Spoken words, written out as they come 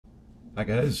Hi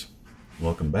guys,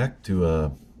 welcome back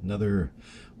to another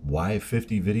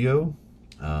Y50 video.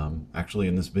 Actually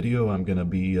in this video I'm going to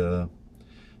be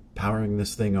powering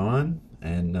this thing on,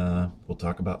 and we'll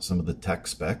talk about some of the tech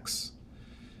specs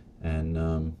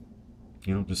and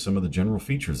just some of the general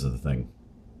features of the thing.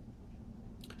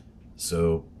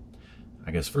 So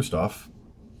I guess first off,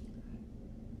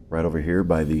 right over here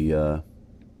by the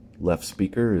left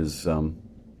speaker is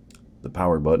the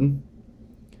power button,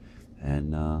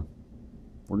 and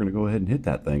we're going to go ahead and hit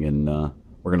that thing, and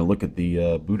we're going to look at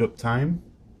the boot up time,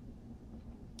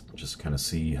 just kind of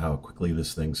see how quickly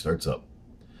this thing starts up.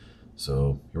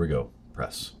 So here we go.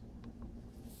 Press.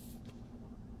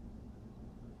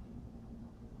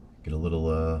 Get a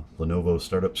little Lenovo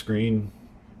startup screen.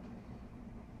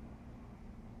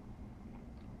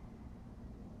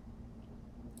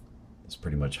 This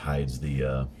pretty much hides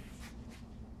the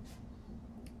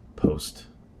post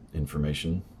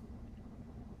information.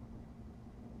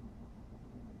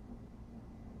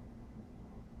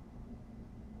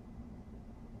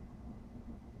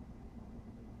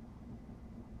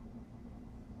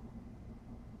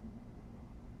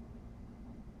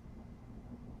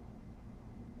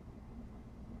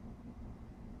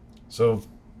 So,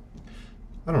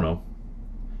 I don't know,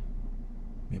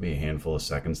 maybe a handful of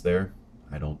seconds there.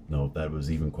 I don't know if that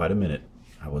was even quite a minute.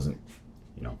 I wasn't,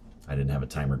 I didn't have a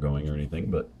timer going or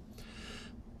anything, but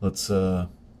let's go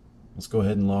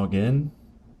ahead and log in,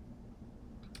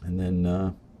 and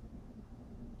then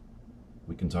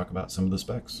we can talk about some of the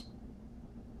specs.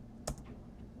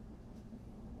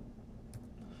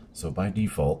 So by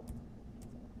default,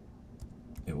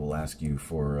 it will ask you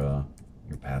for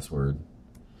your password.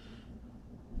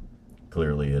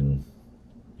 Clearly, and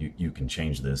you can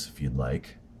change this if you'd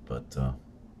like, but I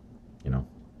don't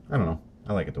know,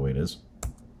 I like it the way it is.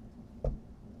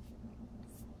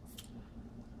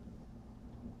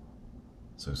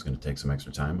 So it's going to take some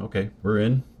extra time. Okay, we're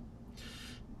in.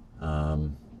 I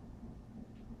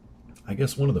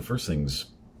guess one of the first things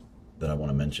that I want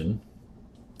to mention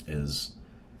is,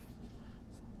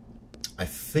 I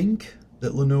think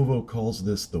that Lenovo calls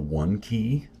this the one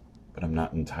key, but I'm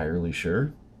not entirely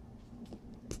sure.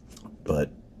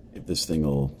 But if this thing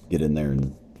will get in there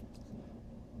and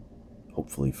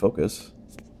hopefully focus,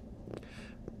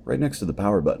 right next to the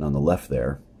power button on the left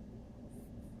there,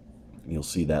 you'll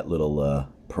see that little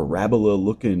parabola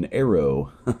looking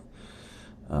arrow.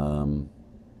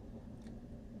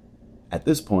 At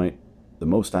this point, the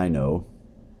most I know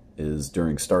is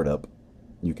during startup,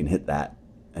 you can hit that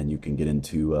and you can get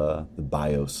into the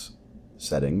BIOS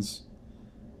settings,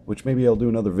 which maybe I'll do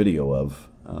another video of.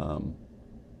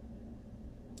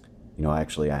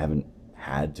 Actually, I haven't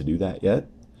had to do that yet,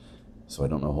 so I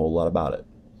don't know a whole lot about it.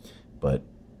 But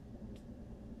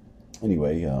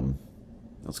anyway,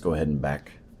 let's go ahead and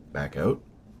back out.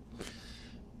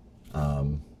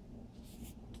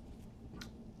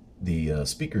 The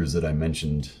speakers that I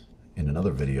mentioned in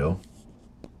another video,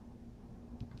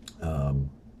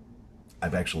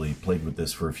 I've actually played with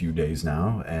this for a few days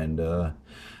now, and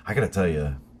I gotta tell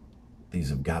you, these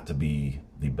have got to be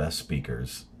the best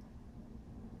speakers,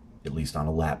 at least on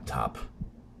a laptop,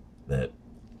 that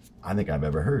I think I've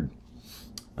ever heard.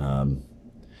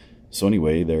 So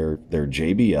anyway, they're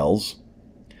JBLs.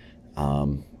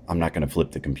 I'm not going to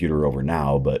flip the computer over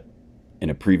now, but in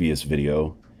a previous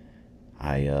video,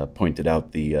 I pointed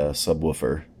out the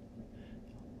subwoofer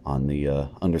on the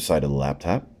underside of the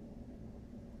laptop.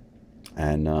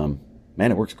 And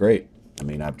man, it works great. I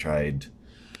mean, I've tried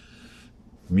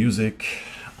music,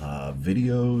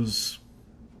 videos.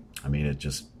 I mean, it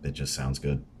just sounds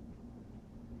good.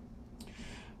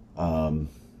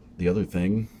 The other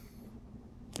thing,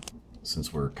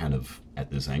 since we're kind of at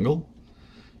this angle,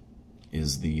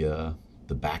 is the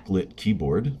backlit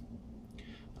keyboard.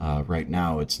 Right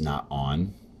now it's not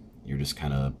on. You're just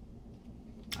kind of,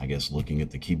 I guess, looking at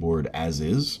the keyboard as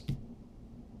is.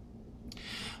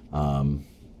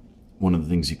 One of the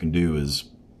things you can do is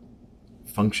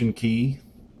function key,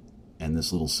 and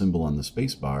this little symbol on the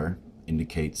space bar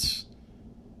indicates,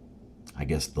 I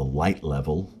guess, the light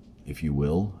level, if you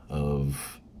will,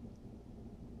 of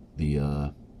the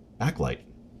backlight.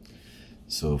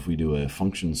 So if we do a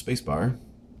function spacebar,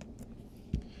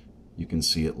 you can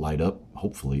see it light up,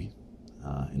 hopefully,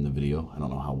 in the video. I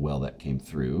don't know how well that came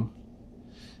through.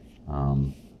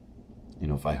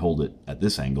 If I hold it at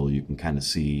this angle, you can kind of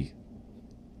see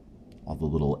all the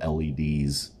little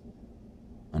LEDs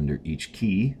under each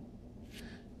key.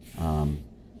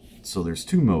 So there's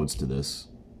two modes to this.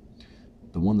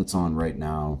 The one that's on right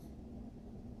now,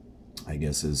 I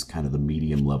guess, is kind of the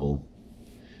medium level.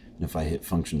 And if I hit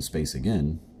function space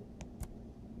again,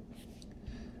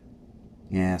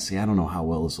 Yeah, see, I don't know how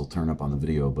well this will turn up on the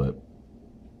video, but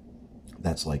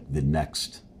that's like the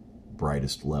next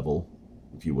brightest level,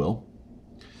 if you will.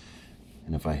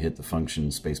 And if I hit the function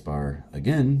spacebar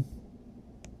again,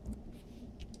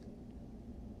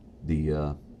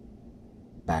 the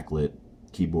backlit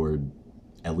keyboard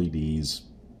LEDs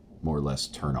more or less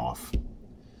turn off.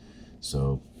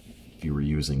 So if you were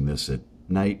using this at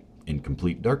night in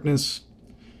complete darkness,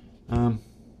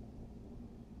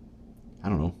 I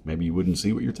don't know, maybe you wouldn't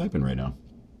see what you're typing right now.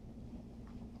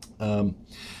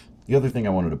 The other thing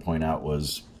I wanted to point out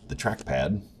was the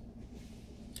trackpad.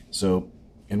 So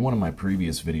in one of my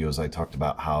previous videos, I talked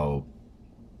about how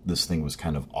this thing was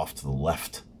kind of off to the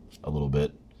left a little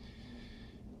bit.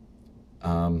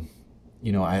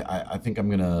 You know, I think I'm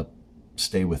gonna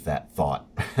stay with that thought.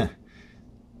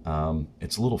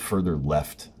 It's a little further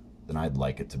left than I'd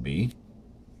like it to be.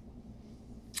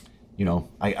 You know,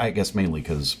 I guess mainly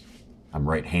because I'm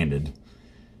right-handed,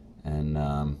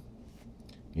 and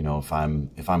you know, if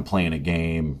I'm playing a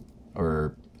game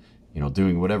or, you know,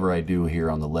 doing whatever I do here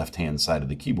on the left-hand side of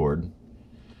the keyboard,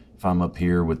 if I'm up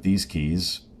here with these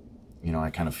keys, you know, I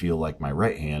kind of feel like my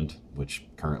right hand, which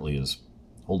currently is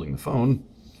holding the phone,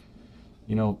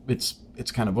 you know, it's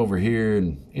kind of over here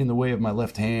and in the way of my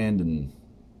left hand, and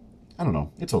I don't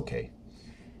know, it's okay.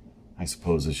 I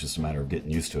suppose it's just a matter of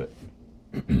getting used to it.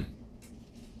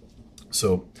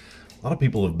 So a lot of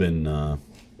people have been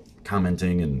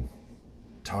commenting and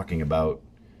talking about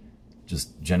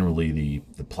just generally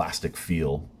the plastic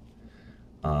feel.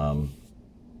 You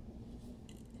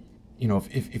know,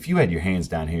 if you had your hands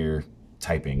down here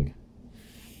typing,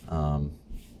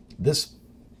 this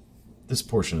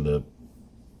portion of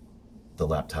the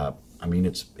laptop, I mean,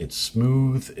 it's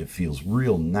smooth, it feels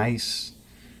real nice.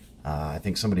 I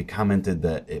think somebody commented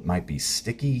that it might be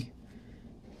sticky.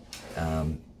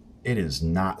 It is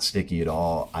not sticky at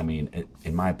all. I mean,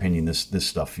 in my opinion, this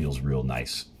stuff feels real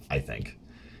nice, I think.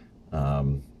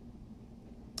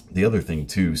 The other thing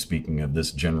too, speaking of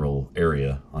this general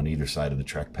area on either side of the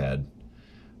trackpad,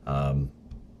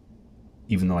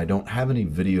 even though I don't have any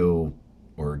video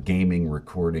or gaming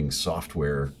recording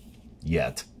software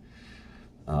yet,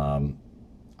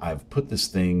 I've put this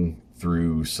thing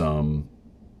through some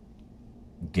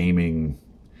gaming,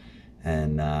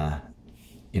 and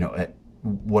you know,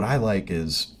 what I like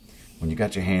is when you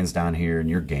got your hands down here and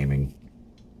you're gaming,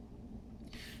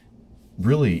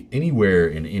 really anywhere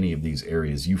in any of these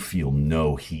areas you feel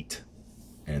no heat,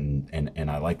 and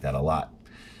I like that a lot.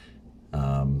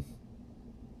 I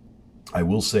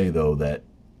will say though that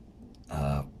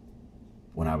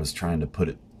when I was trying to put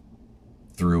it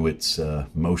through its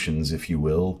motions, if you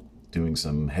will, doing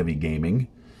some heavy gaming,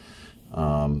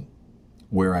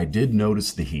 where I did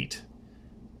notice the heat,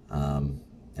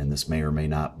 and this may or may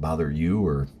not bother you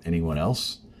or anyone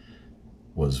else,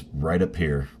 was right up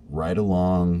here, right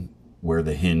along where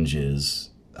the hinge is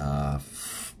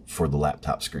for the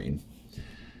laptop screen.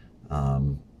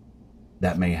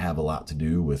 That may have a lot to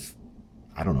do with,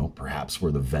 I don't know, perhaps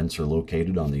where the vents are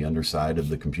located on the underside of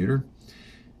the computer.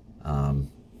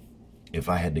 If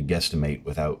I had to guesstimate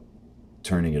without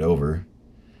turning it over,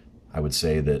 I would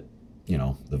say that, you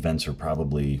know, the vents are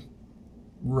probably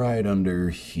right under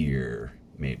here,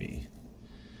 maybe.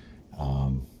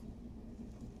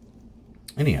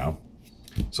 Anyhow,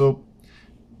 so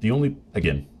the only,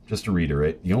 again, just to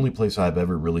reiterate, the only place I've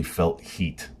ever really felt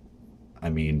heat, I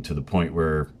mean, to the point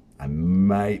where I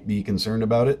might be concerned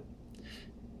about it,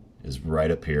 is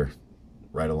right up here,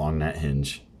 right along that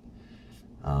hinge.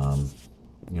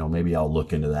 You know, maybe I'll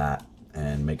look into that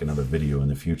and make another video in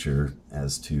the future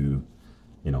as to,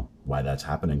 you know, why that's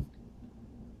happening.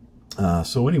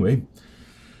 So anyway,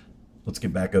 let's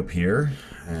get back up here,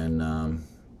 and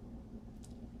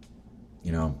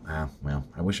you know, well,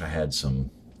 I wish I had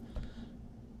some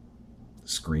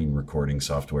screen recording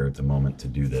software at the moment to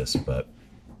do this, but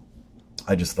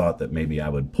I just thought that maybe I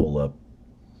would pull up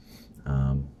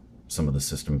some of the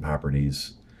system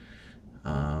properties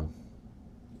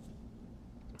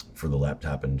for the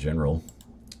laptop in general.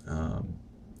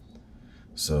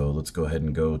 So let's go ahead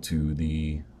and go to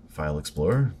the File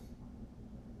Explorer.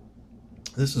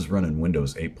 This is running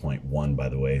Windows 8.1, by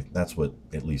the way. That's what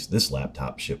at least this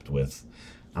laptop shipped with.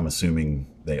 I'm assuming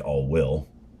they all will.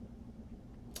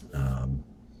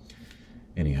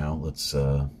 Anyhow, let's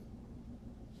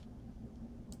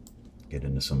get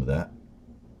into some of that.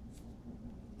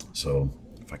 So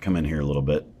if I come in here a little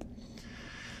bit,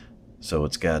 so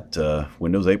it's got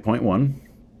Windows 8.1.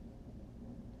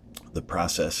 The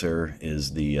processor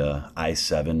is the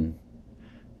i7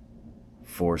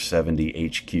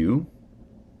 470HQ.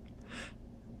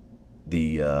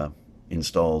 The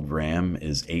installed RAM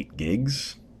is 8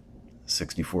 gigs,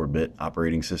 64-bit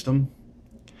operating system,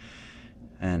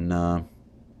 and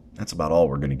that's about all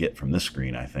we're going to get from this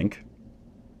screen, I think.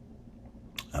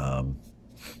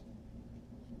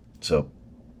 So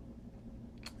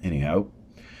anyhow,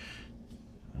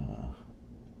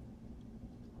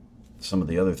 some of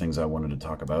the other things I wanted to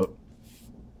talk about.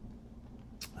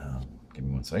 Give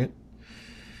me one second.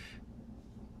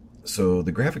 So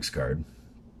the graphics card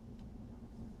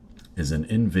is an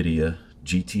NVIDIA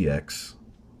GTX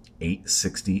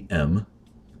 860M.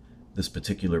 This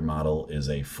particular model is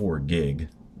a 4 gig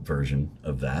version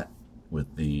of that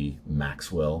with the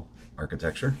Maxwell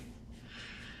architecture.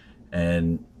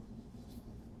 And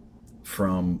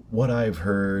from what I've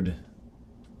heard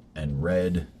and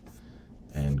read,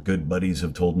 and good buddies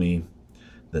have told me,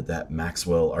 that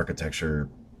Maxwell architecture,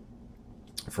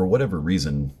 for whatever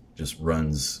reason, just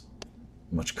runs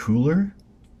much cooler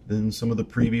than some of the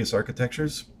previous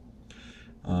architectures.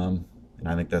 And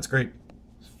I think that's great.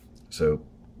 So,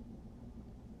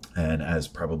 and as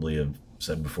probably have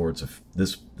said before, it's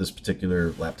this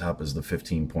particular laptop is the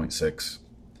 15.6.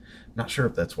 Not sure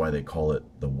if that's why they call it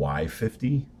the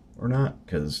Y50 or not,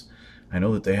 because I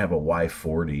know that they have a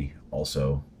Y40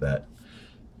 also that,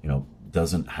 you know,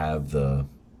 doesn't have the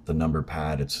number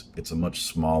pad. It's a much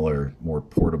smaller, more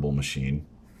portable machine.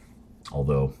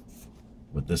 Although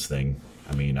with this thing,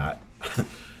 I mean,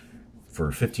 for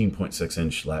a 15.6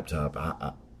 inch laptop,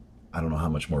 I don't know how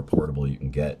much more portable you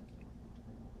can get.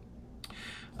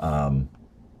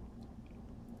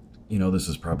 You know, this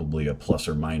is probably a plus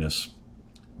or minus,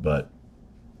 but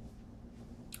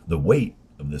the weight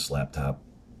of this laptop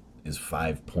is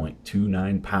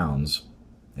 5.29 pounds,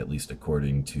 at least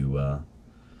according to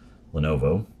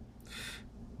Lenovo.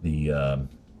 The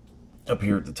up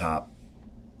here at the top,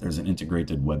 there's an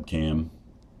integrated webcam,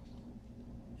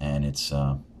 and it's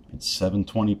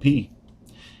 720p.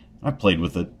 I've played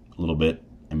with it a little bit.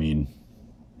 I mean,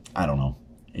 I don't know.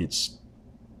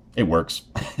 It works.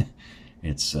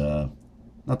 It's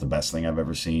not the best thing I've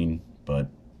ever seen,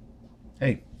 but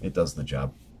hey, it does the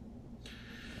job.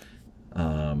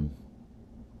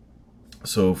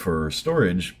 So for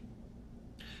storage,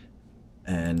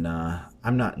 and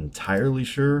I'm not entirely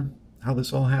sure how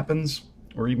this all happens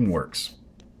or even works,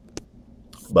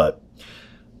 but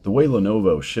the way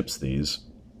Lenovo ships these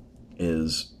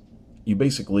is you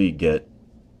basically get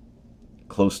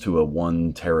close to a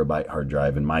 1 terabyte hard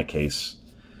drive. In my case,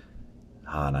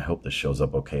 and I hope this shows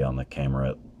up okay on the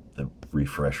camera, the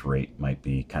refresh rate might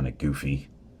be kind of goofy,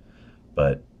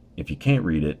 but if you can't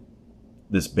read it,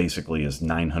 this basically is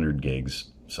 900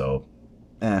 gigs, so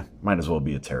might as well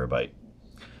be a terabyte.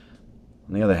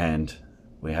 On the other hand,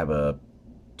 we have a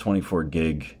 24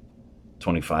 gig,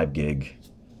 25 gig,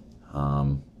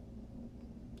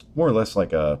 more or less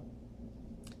like a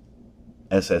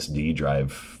SSD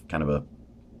drive, kind of a,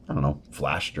 I don't know,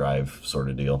 flash drive sort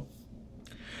of deal.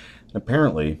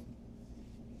 Apparently,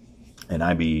 and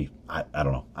I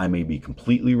don't know, I may be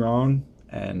completely wrong,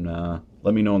 and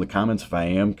let me know in the comments if I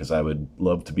am, because I would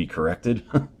love to be corrected,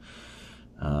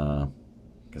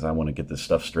 because I want to get this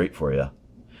stuff straight for you.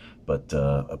 But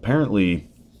apparently,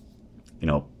 you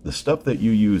know, the stuff that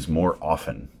you use more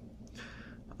often,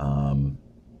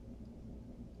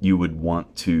 you would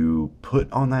want to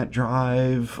put on that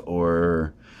drive,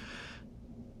 or,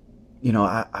 you know,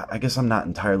 I guess I'm not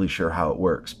entirely sure how it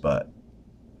works, but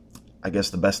I guess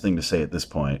the best thing to say at this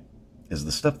point is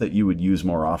the stuff that you would use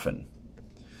more often,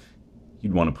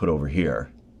 you'd want to put over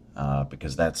here,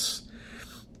 because that's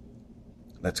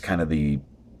kind of the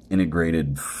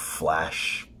integrated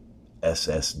flash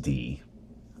SSD.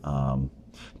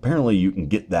 Apparently you can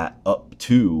get that up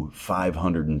to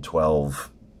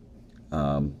 512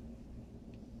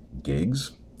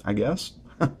 gigs, I guess.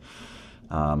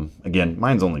 Again,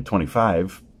 mine's only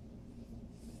 25.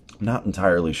 I'm not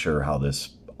entirely sure how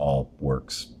this all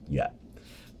works yet,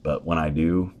 but when I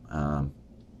do,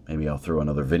 maybe I'll throw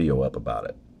another video up about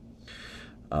it.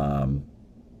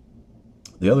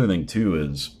 The other thing too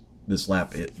is this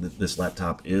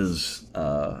laptop is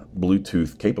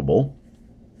Bluetooth capable,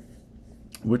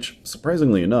 which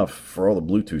surprisingly enough, for all the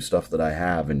Bluetooth stuff that I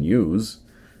have and use,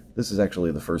 this is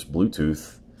actually the first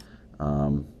Bluetooth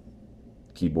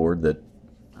keyboard that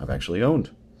I've actually owned,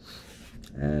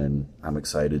 and I'm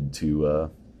excited to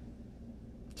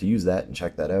use that and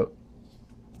check that out.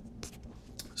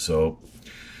 So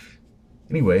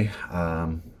anyway,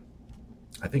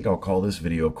 I think I'll call this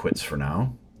video quits for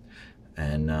now.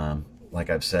 And like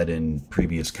I've said in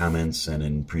previous comments and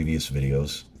in previous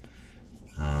videos,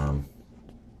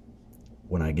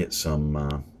 when I get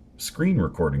some screen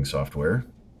recording software,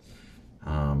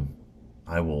 I'll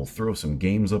I will throw some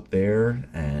games up there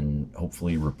and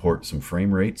hopefully report some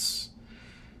frame rates.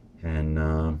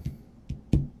 And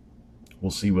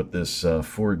we'll see what this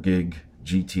 4 gig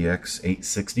GTX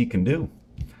 860 can do.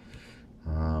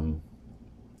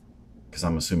 Because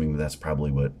I'm assuming that's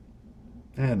probably what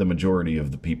the majority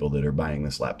of the people that are buying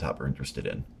this laptop are interested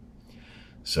in.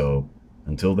 So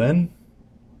until then,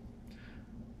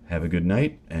 have a good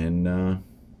night, and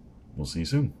we'll see you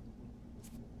soon.